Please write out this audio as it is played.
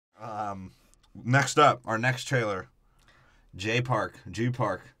Next up, our next trailer,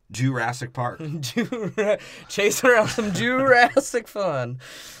 Jurassic Park. Chasing around some Jurassic fun.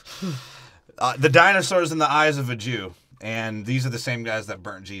 The dinosaurs in the eyes of a Jew. And these are the same guys that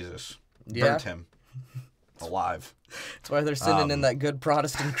burnt Jesus. Burnt him. Alive. That's why they're sending in that good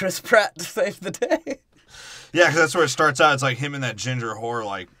Protestant Chris Pratt to save the day. Yeah, because that's where it starts out. It's like him and that ginger whore,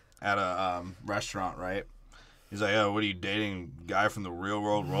 like, at a restaurant, right? He's like, oh, what are you dating? A guy from the Real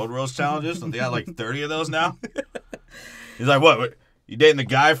World Road Roast Challenges? They got like 30 of those now? He's like, what? You dating the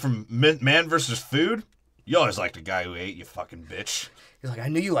guy from Man vs. Food? You always liked the guy who ate, you fucking bitch. He's like, I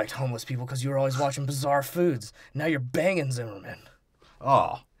knew you liked homeless people because you were always watching Bizarre Foods. Now you're banging Zimmerman.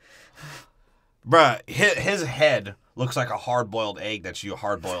 Oh. Bruh, his head looks like a hard-boiled egg that you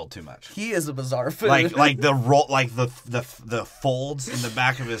hard-boiled too much. He is a bizarre food. Like the folds in the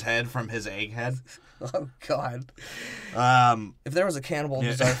back of his head from his egg head. Oh, God. If there was a cannibal in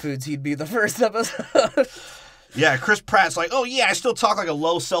Bizarre Foods, he'd be the first episode. Yeah, Chris Pratt's like, oh, yeah, I still talk like a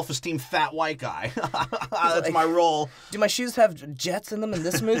low self-esteem fat white guy. That's like, my role. Do my shoes have jets in them in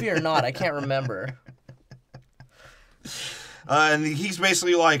this movie or not? I can't remember. And he's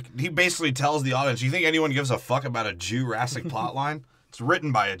basically like, he basically tells the audience, you think anyone gives a fuck about a Jurassic plotline? It's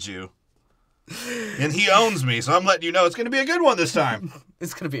written by a Jew. And he owns me, so I'm letting you know it's going to be a good one this time.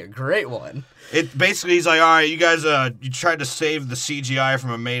 It's going to be a great one. It basically, he's like, all right, you guys, you tried to save the CGI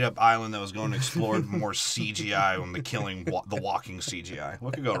from a made-up island that was going to explore more CGI when the walking CGI.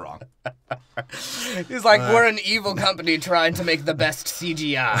 What could go wrong? He's like, we're an evil company trying to make the best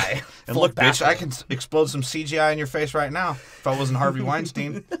CGI. And look, bitch, I can explode some CGI in your face right now if I wasn't Harvey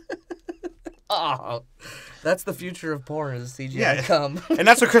Weinstein. Oh, that's the future of porn, is CGI come. And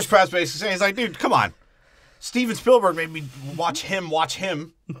that's what Chris Pratt's basically saying. He's like, dude, come on. Steven Spielberg made me watch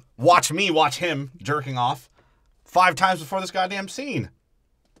me watch him jerking off 5 times before this goddamn scene.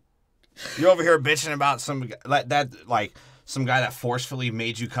 You're over here bitching about some guy that forcefully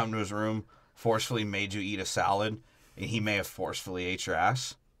made you come to his room, forcefully made you eat a salad, and he may have forcefully ate your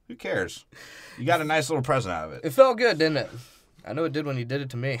ass. Who cares? You got a nice little present out of it. It felt good, didn't it? I know it did when you did it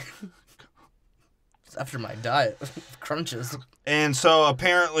to me. After my diet crunches. And so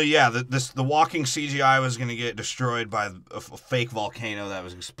apparently, the walking CGI was going to get destroyed by a fake volcano that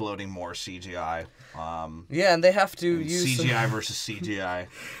was exploding more CGI. And they have to use CGI versus CGI.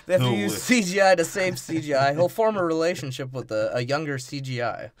 They have to use CGI to save CGI. He'll form a relationship with a younger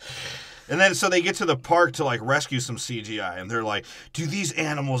CGI. And then so they get to the park to like rescue some CGI, and they're like, do these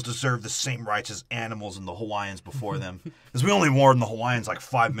animals deserve the same rights as animals and the Hawaiians before them? Because we only warned the Hawaiians like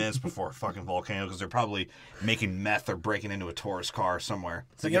 5 minutes before a fucking volcano because they're probably making meth or breaking into a tourist car somewhere.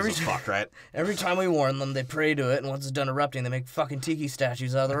 It's like every time we warn them, they pray to it, and once it's done erupting, they make fucking tiki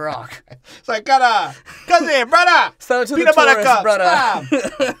statues out of the rock. It's like, cousin, brother, so to peanut butter cups, brother.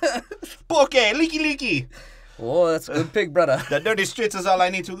 Poke, leaky, leaky. Oh, that's a good pig, brother. The dirty streets is all I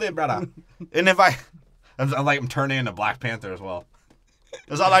need to live, brother. And if I'm turning into Black Panther as well.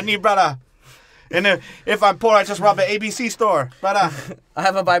 That's all I need, brother. And if I'm poor, I just rob an ABC store, brother. I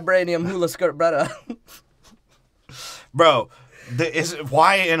have a vibranium hula skirt, brother. Bro,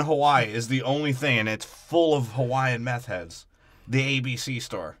 Hawaii in Hawaii is the only thing, and it's full of Hawaiian meth heads. The ABC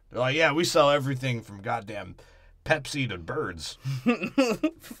store. They're like, yeah, we sell everything from goddamn Pepsi to birds.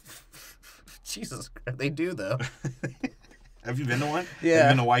 Jesus Christ, they do, though. Have you been to one? Yeah. Have you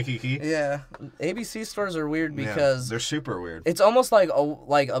been to Waikiki? Yeah. ABC stores are weird because... they're super weird. It's almost like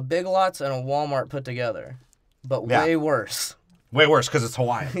a Big Lots and a Walmart put together, but way worse. Way worse because it's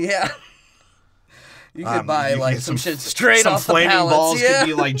Hawaiian. Yeah. You could buy some shit straight off the pallets. Some flaming balls could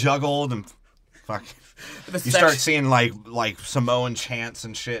be like juggled and fuck. You start seeing like Samoan chants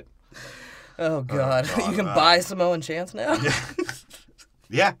and shit. Oh God. You can buy Samoan chants now?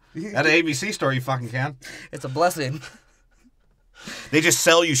 Yeah. At an ABC store you fucking can. It's a blessing. They just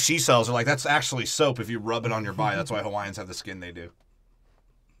sell you she cells. They're like, that's actually soap if you rub it on your body. That's why Hawaiians have the skin they do.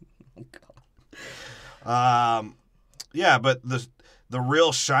 Yeah, but the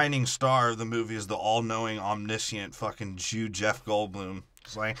real shining star of the movie is the all-knowing, omniscient fucking Jew Jeff Goldblum.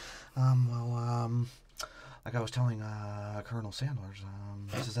 It's like, like I was telling Colonel Sanders,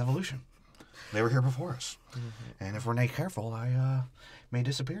 this is evolution. They were here before us. Mm-hmm. And if we're not careful, I may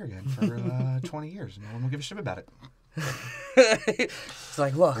disappear again for 20 years. No one will give a shit about it. It's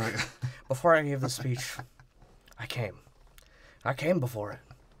like, look, before I gave the speech, I came before it.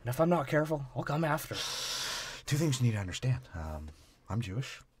 And if I'm not careful, I'll come after. 2 things you need to understand. I'm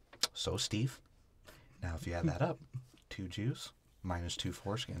Jewish. So is Steve. Now, if you add that up, 2 Jews minus 2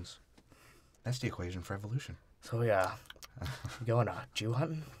 foreskins. That's the equation for evolution. So, yeah. You going Jew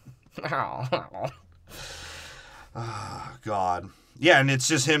hunting? Oh, God. Yeah, and it's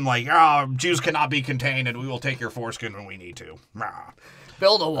just him like, oh, Jews cannot be contained, and we will take your foreskin when we need to.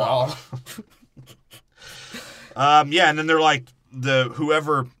 Build a wall. Yeah, and then they're like,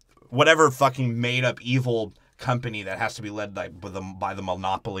 whatever fucking made up evil company that has to be led by the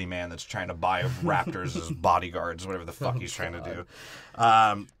monopoly man that's trying to buy raptors as bodyguards, whatever the fuck he's trying to do.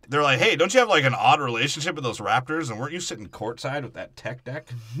 They're like, hey, don't you have like an odd relationship with those raptors? And weren't you sitting courtside with that tech deck?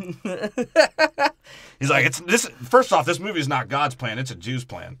 He's like, first off, this movie's not God's plan, it's a Jew's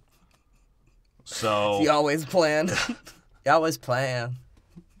plan. So He always planned. He always planned.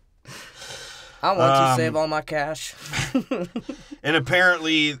 I want to save all my cash. And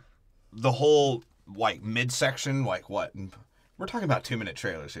apparently the whole like midsection, like what? We're talking about 2-minute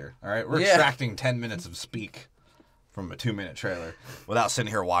trailers here, all right? We're extracting 10 minutes of speak from a 2-minute trailer without sitting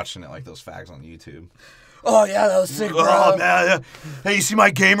here watching it like those fags on YouTube. Oh, yeah, that was sick, bro. Oh, man. Hey, you see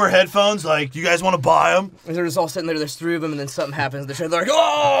my gamer headphones? Like, you guys want to buy them? And they're just all sitting there, there's 3 of them, and then something happens. They're like,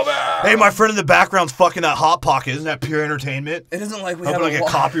 oh, man. Hey, my friend in the background's fucking that Hot Pocket. Isn't that pure entertainment? It isn't like we I'm have gonna get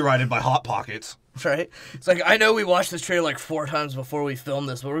copyrighted by Hot Pockets. Right? It's like, I know we watched this trailer like 4 times before we filmed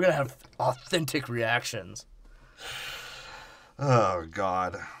this, but we're going to have authentic reactions. Oh,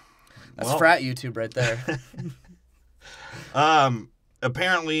 God. That's frat YouTube right there.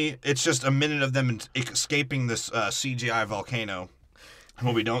 Apparently, it's just a minute of them escaping this CGI volcano. And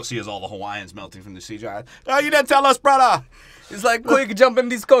what we don't see is all the Hawaiians melting from the CGI. Oh, you didn't tell us, brother! He's like, quick, jump in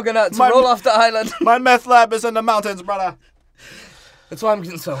these coconuts, roll off the island. My meth lab is in the mountains, brother. That's why I'm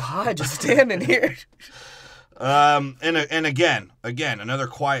getting so high, just standing here. And again, another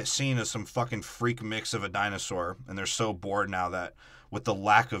quiet scene of some fucking freak mix of a dinosaur. And they're so bored now that with the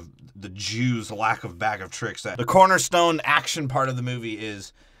lack of the Jews' lack of bag of tricks, that the cornerstone action part of the movie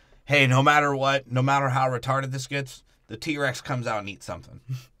is, hey, no matter what, no matter how retarded this gets, the T-Rex comes out and eats something.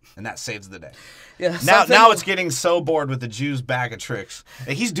 And that saves the day. Yeah. Now it's getting so bored with the Jews' bag of tricks.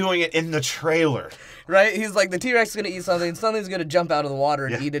 And he's doing it in the trailer. Right? He's like, the T-Rex is going to eat something. Something's going to jump out of the water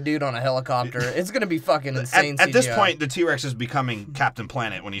and eat a dude on a helicopter. It's going to be fucking insane. At this point, the T-Rex is becoming Captain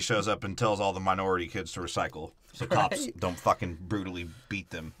Planet when he shows up and tells all the minority kids to recycle. So cops don't fucking brutally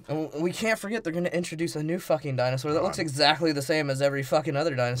beat them. And we can't forget they're going to introduce a new fucking dinosaur that looks exactly the same as every fucking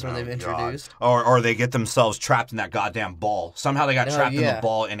other dinosaur they've introduced. Or they get themselves trapped in that goddamn ball. Somehow they got trapped in the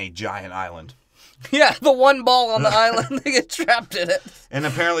ball in a giant island. Yeah, the one ball on the island, they get trapped in it. And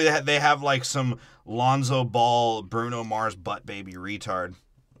apparently they have like some Lonzo Ball, Bruno Mars butt baby retard.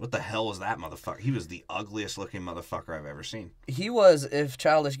 What the hell was that motherfucker? He was the ugliest looking motherfucker I've ever seen. He was if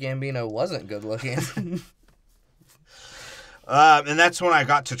Childish Gambino wasn't good looking. And that's when I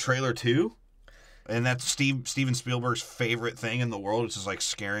got to trailer 2. And that's Steven Spielberg's favorite thing in the world, which is like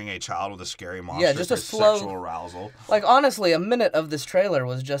scaring a child with a scary monster. Yeah, just a slow sexual arousal. Like, honestly, a minute of this trailer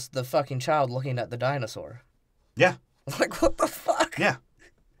was just the fucking child looking at the dinosaur. Yeah. Like, what the fuck? Yeah.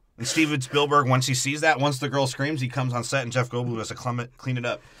 And Steven Spielberg, once he sees that, once the girl screams, he comes on set and Jeff Goldblum has to clean it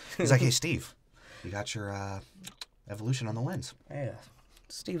up. He's like, hey, Steve, you got your evolution on the lens. Yeah.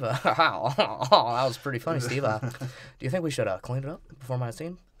 Steve, that was pretty funny, Steve. Do you think we should clean it up before my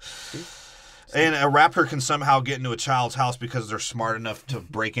scene, Steve? And a raptor can somehow get into a child's house because they're smart enough to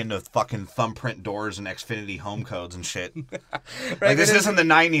break into fucking thumbprint doors and Xfinity home codes and shit. Right, like, this isn't the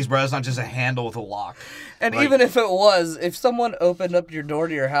 90s, bro. It's not just a handle with a lock. And like, even if it was, if someone opened up your door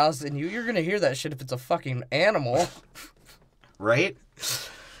to your house and you're going to hear that shit if it's a fucking animal. Right?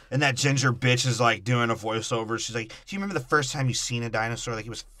 And that ginger bitch is like doing a voiceover. She's like, do you remember the first time you seen a dinosaur? Like, it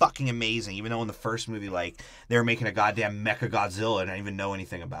was fucking amazing. Even though in the first movie, like, they were making a goddamn Mecha Godzilla and I didn't even know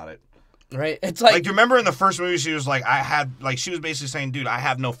anything about it. Right? It's like, do you remember in the first movie, she was like, she was basically saying, dude, I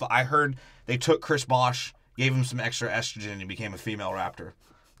have no, I heard they took Chris Bosch, gave him some extra estrogen, and he became a female raptor.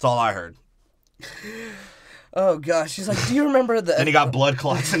 That's all I heard. Oh, gosh. She's like, do you remember the... Then he got blood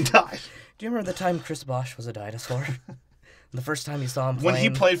clots and died. Do you remember the time Chris Bosch was a dinosaur? The first time you saw him playing? When he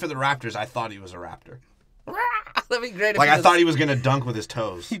played for the Raptors, I thought he was a raptor. That'd be great if like, I thought he was going to dunk with his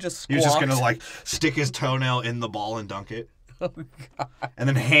toes. He was just going to, like, stick his toenail in the ball and dunk it. Oh, God. And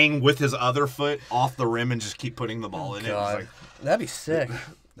then hang with his other foot off the rim and just keep putting the ball in it. Like, that'd be sick.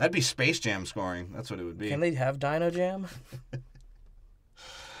 That'd be Space Jam scoring. That's what it would be. Can they have Dino Jam?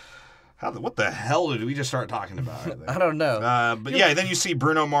 What the hell did we just start talking about? I don't know. But yeah, then you see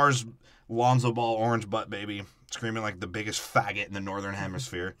Bruno Mars, Lonzo Ball, orange butt baby, screaming like the biggest faggot in the Northern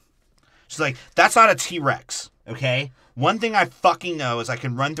Hemisphere. She's like, that's not a T-Rex, okay? One thing I fucking know is I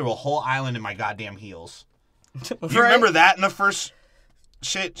can run through a whole island in my goddamn heels. You remember that in the first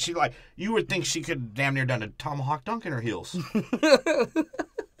shit? She like, you would think she could damn near done a tomahawk dunk in her heels.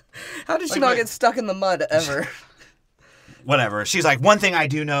 How did she not get stuck in the mud ever? Whatever. She's like, one thing I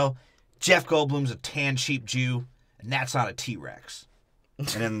do know, Jeff Goldblum's a tan, cheap Jew, and that's not a T-Rex.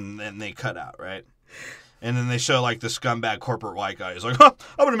 And then they cut out, right? And then they show, like, the scumbag corporate white guy. He's like, huh,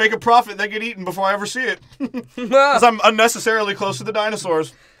 I'm going to make a profit and then get eaten before I ever see it. Because I'm unnecessarily close to the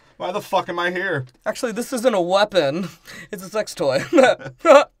dinosaurs. Why the fuck am I here? Actually, this isn't a weapon. It's a sex toy.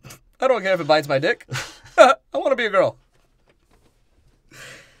 I don't care if it bites my dick. I want to be a girl.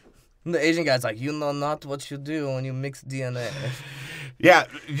 And the Asian guy's like, you know not what you do when you mix DNA. Yeah,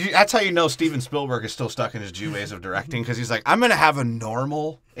 that's how you know Steven Spielberg is still stuck in his Jew ways of directing, because he's like, I'm going to have a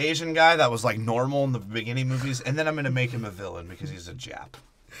normal Asian guy that was, like, normal in the beginning movies, and then I'm going to make him a villain because he's a Jap.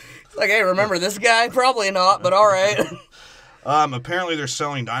 It's like, hey, remember this guy? Probably not, but all right. Apparently they're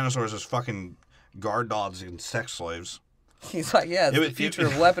selling dinosaurs as fucking guard dogs and sex slaves. He's like, yeah, it's the future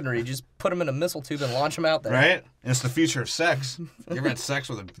of weaponry. Just put them in a missile tube and launch them out there. Right? And it's the future of sex. You ever had sex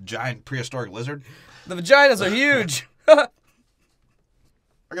with a giant prehistoric lizard? The vaginas are huge. I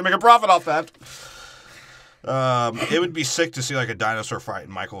can make a profit off that. It would be sick to see, like, a dinosaur fight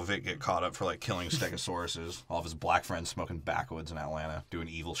and Michael Vick get caught up for, like, killing stegosauruses. All of his black friends smoking backwoods in Atlanta, doing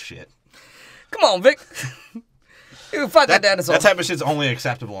evil shit. Come on, Vic. You fight that dinosaur. That type of shit's only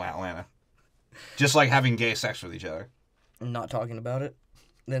acceptable in Atlanta. Just like having gay sex with each other. Not talking about it.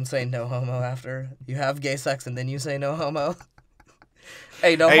 Then say no homo after you have gay sex and then you say no homo.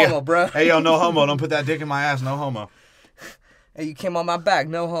 Hey, no homo, bro. Hey, yo, no homo. Don't put that dick in my ass. No homo. Hey, you came on my back.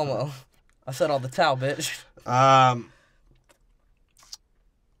 No homo. I said all the towel, bitch.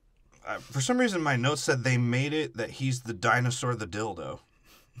 For some reason, my notes said they made it that he's the dinosaur, the dildo.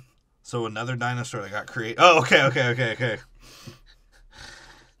 So another dinosaur that got created. Oh, okay.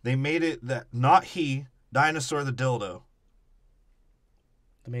 They made it that not he, dinosaur, the dildo.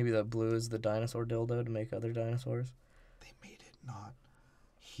 Maybe the blue is the dinosaur dildo to make other dinosaurs. They made it not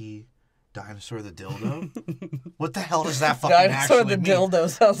he, dinosaur, the dildo. What the hell does that fucking Dinosaur actually the mean? Dildo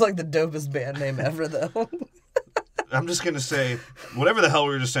sounds like the dopest band name ever, though. I'm just gonna say whatever the hell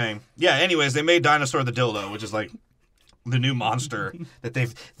we were just saying. Yeah. Anyways, they made dinosaur the dildo, which is like the new monster that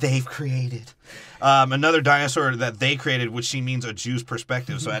they've created. Another dinosaur that they created, which she means a Jew's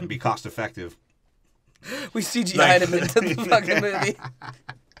perspective, so it had to be cost effective. We CGI'd him into the fucking movie.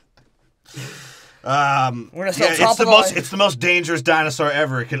 We're gonna sell top of the line. It's the most dangerous dinosaur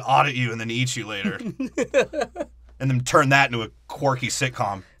ever. It can audit you and then eat you later, and then turn that into a quirky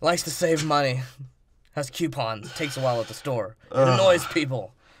sitcom. Likes to save money. Has coupons. Takes a while at the store. It annoys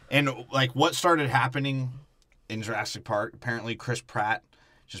people. And like, what started happening in Jurassic Park? Apparently, Chris Pratt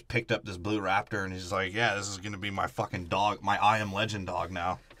just picked up this blue raptor, and he's like, "Yeah, this is gonna be my fucking dog, my I Am Legend dog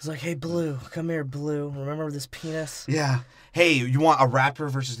now." He's like, "Hey, Blue, come here, Blue. Remember this penis?" Yeah. Hey, you want a raptor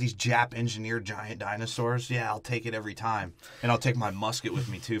versus these Jap engineered giant dinosaurs? Yeah, I'll take it every time. And I'll take my musket with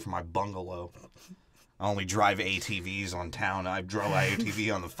me, too, for my bungalow. I only drive ATVs on town. I drove my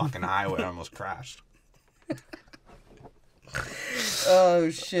ATV on the fucking highway. I almost crashed. Oh,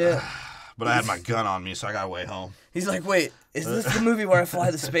 shit. But I had my gun on me, so I got way home. He's like, wait, is this the movie where I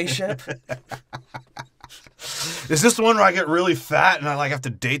fly the spaceship? Is this the one where I get really fat and I like have to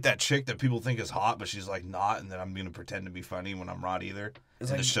date that chick that people think is hot, but she's like not, and then I'm gonna pretend to be funny when I'm not either? And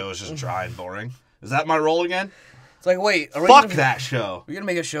like, the show is just dry and boring. Is that my role again? It's like, wait, fuck that show. We're gonna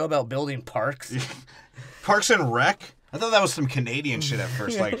make a show about building parks? Parks and Rec? I thought that was some Canadian shit at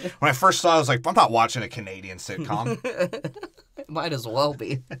first. Like when I first saw it, I was like, I'm not watching a Canadian sitcom. Might as well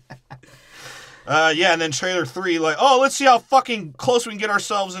be. Yeah, and then trailer 3, like, oh, let's see how fucking close we can get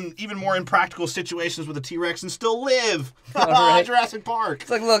ourselves in even more impractical situations with a T-Rex and still live. Right. Jurassic Park.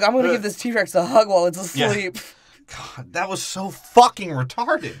 It's like, look, I'm going to give this T-Rex a hug while it's asleep. Yeah. God, that was so fucking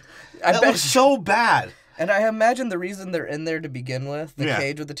retarded. That was so bad. And I imagine the reason they're in there to begin with, the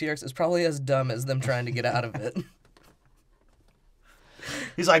cage with the T-Rex, is probably as dumb as them trying to get out of it.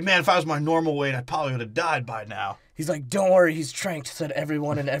 He's like, man, if I was my normal weight, I probably would have died by now. He's like, don't worry, he's tranked, said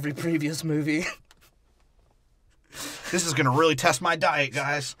everyone in every previous movie. This is going to really test my diet,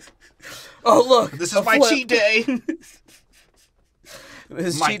 guys. Oh, look. This is my cheat day.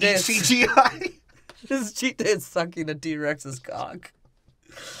 His my cheat day is CGI. His cheat day is sucking a T-Rex's cock.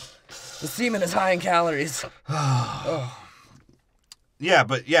 The semen is high in calories. Oh. Yeah,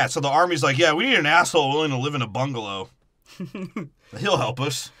 but yeah, so the army's like, yeah, we need an asshole willing to live in a bungalow. He'll help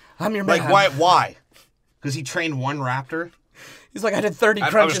us. I'm your man. Like, why? Because he trained one raptor? He's like, I did 30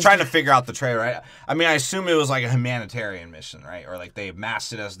 crunches. I was trying to figure out the trailer, right? I mean, I assume it was like a humanitarian mission, right? Or like they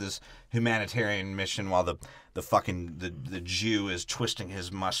masked it as this humanitarian mission while the fucking the Jew is twisting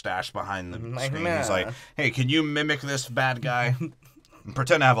his mustache behind the screen. He's like, hey, can you mimic this bad guy? And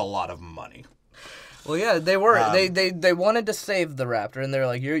pretend to have a lot of money. Well, yeah, they were. They wanted to save the raptor, and they're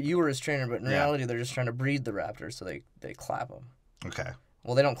like, you were his trainer, but in reality, they're just trying to breed the raptor, so they clap him. Okay.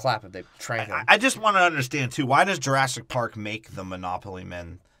 Well, they don't clap if they trank him. I just want to understand, too, why does Jurassic Park make the Monopoly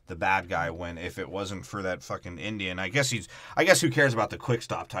Men the bad guy when if it wasn't for that fucking Indian? I guess who cares about the Quick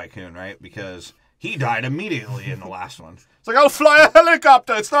Stop tycoon, right? Because he died immediately in the last one. It's like, I'll fly a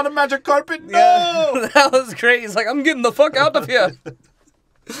helicopter. It's not a magic carpet. No! Yeah, that was great. He's like, I'm getting the fuck out of here.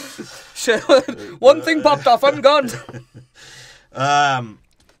 Shit, one thing popped off. I'm gone.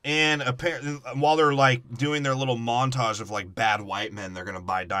 And apparently, while they're like doing their little montage of like bad white men, they're gonna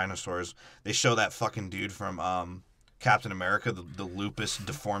buy dinosaurs. They show that fucking dude from Captain America, the lupus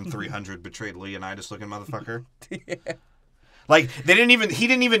deformed 300 betrayed Leonidas looking motherfucker. Yeah. Like he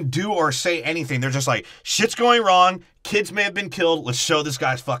didn't even do or say anything. They're just like, shit's going wrong. Kids may have been killed. Let's show this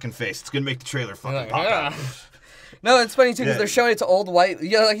guy's fucking face. It's gonna make the trailer fucking pop out. No, it's funny too because they're showing it to old white.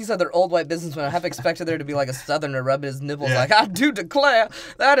 Yeah, like you said, they're old white businessmen. I have expected there to be like a southerner rubbing his nipples, like, I do declare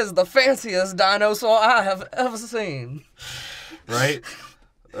that is the fanciest dinosaur I have ever seen. Right?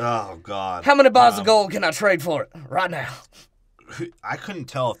 Oh God. How many bars of gold can I trade for it right now? I couldn't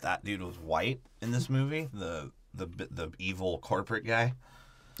tell if that dude was white in this movie. The evil corporate guy.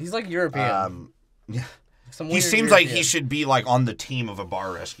 He's like European. Yeah. He seems like he should be like on the team of a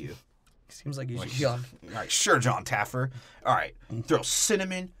bar rescue. Seems like you should be on. All right, sure, John Taffer. All right, throw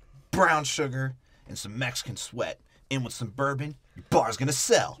cinnamon, brown sugar, and some Mexican sweat in with some bourbon. Your bar's gonna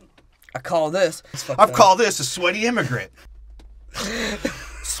sell. I've called this a sweaty immigrant.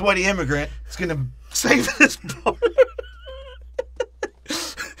 Sweaty immigrant is gonna save this bar.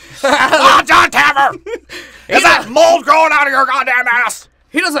 Oh, John Taffer! Is that mold growing out of your goddamn ass?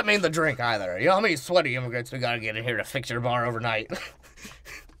 He doesn't mean the drink either. You know how many sweaty immigrants we gotta get in here to fix your bar overnight?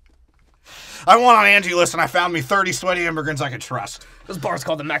 I went on Angie's List and I found me 30 sweaty immigrants I could trust. This bar's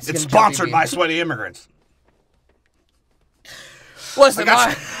called the Mexican. It's sponsored by sweaty immigrants. Listen,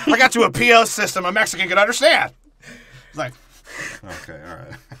 I got you a PO system a Mexican could understand. It's like, okay, all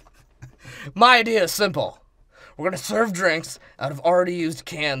right. My idea is simple. We're gonna serve drinks out of already used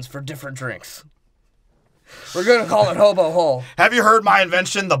cans for different drinks. We're gonna call it Hobo Hole. Have you heard my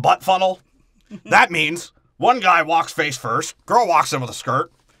invention, the butt funnel? That means one guy walks face first, girl walks in with a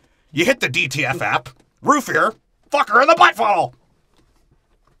skirt. You hit the DTF app, roofier, fuck her in the butt funnel.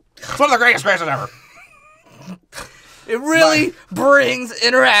 It's one of the greatest races ever. It really brings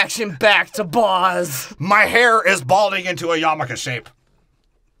interaction back to bars. My hair is balding into a yarmulke shape.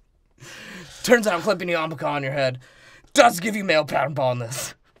 Turns out clipping a yarmulke on your head does give you male pattern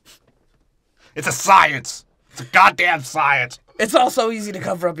baldness. It's a science. It's a goddamn science. It's also easy to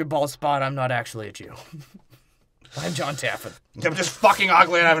cover up your bald spot. I'm not actually a Jew. I'm John Taffin. I'm just fucking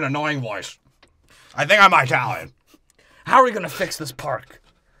ugly and have an annoying voice. I think I'm Italian. How are we gonna fix this park?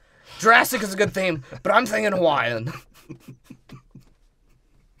 Jurassic is a good theme, but I'm thinking Hawaiian.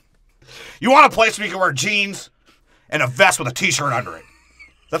 You want a place where you can wear jeans and a vest with a t-shirt under it.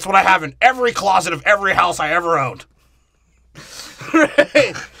 That's what I have in every closet of every house I ever owned.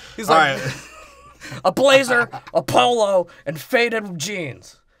 Right. He's like, right. A blazer, a polo, and faded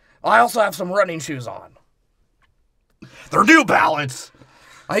jeans. I also have some running shoes on. They're New Balance.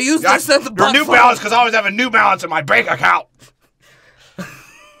 I use this at the They're New Balance because I always have a New Balance in my bank account.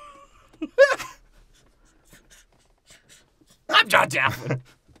 I'm John Taffin.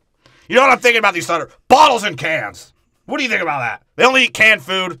 You know what I'm thinking about these other bottles and cans? What do you think about that? They only eat canned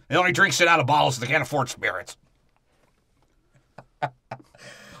food. They only drink shit out of bottles so they can't afford spirits.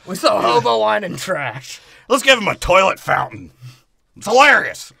 We sell hobo wine and trash. Let's give them a toilet fountain. It's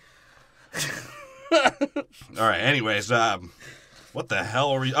hilarious. All right, anyways, what the hell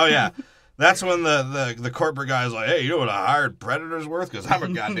are we... Oh, yeah. That's when the corporate guy's like, hey, you know what a hired predator's worth? Because I'm a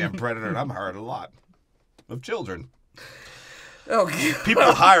goddamn predator and I'm hired a lot of children. Okay.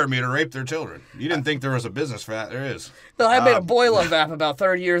 People hire me to rape their children. You didn't think there was a business for that. There is. No, I made a boy love app about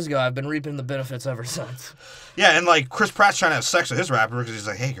 30 years ago. I've been reaping the benefits ever since. Yeah, and like Chris Pratt's trying to have sex with his rapper because he's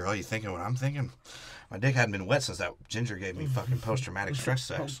like, hey, girl, you thinking what I'm thinking? My dick hadn't been wet since that ginger gave me fucking post-traumatic stress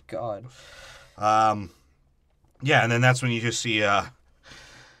sex. Oh, God. Yeah, and then that's when you just see...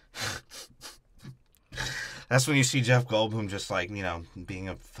 That's when you see Jeff Goldblum just like, you know, being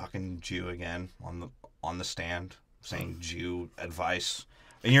a fucking Jew again on the stand, saying Jew advice.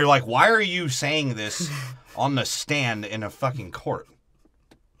 And you're like, why are you saying this on the stand in a fucking court?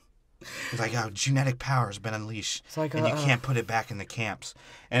 It's like, oh, genetic power has been unleashed, like, and you can't put it back in the camps.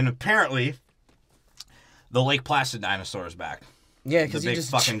 And apparently, the Lake Placid dinosaur is back. Yeah, because the he big just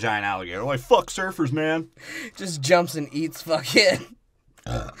fucking giant alligator. Like, fuck surfers, man. Just jumps and eats fucking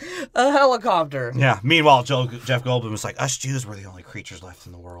a helicopter. Yeah. Meanwhile, Jeff Goldblum was like, us Jews were the only creatures left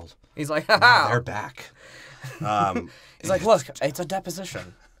in the world. He's like, Now they're back. He's like, look, it's a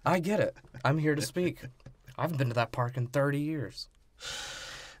deposition. I get it. I'm here to speak. I haven't been to that park in 30 years.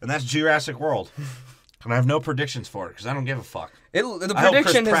 And that's Jurassic World. And I have no predictions for it because I don't give a fuck. The I hope Chris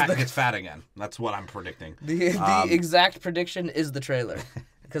prediction Pratt is gets fat again. That's what I'm predicting. the exact prediction is the trailer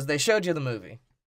because they showed you the movie.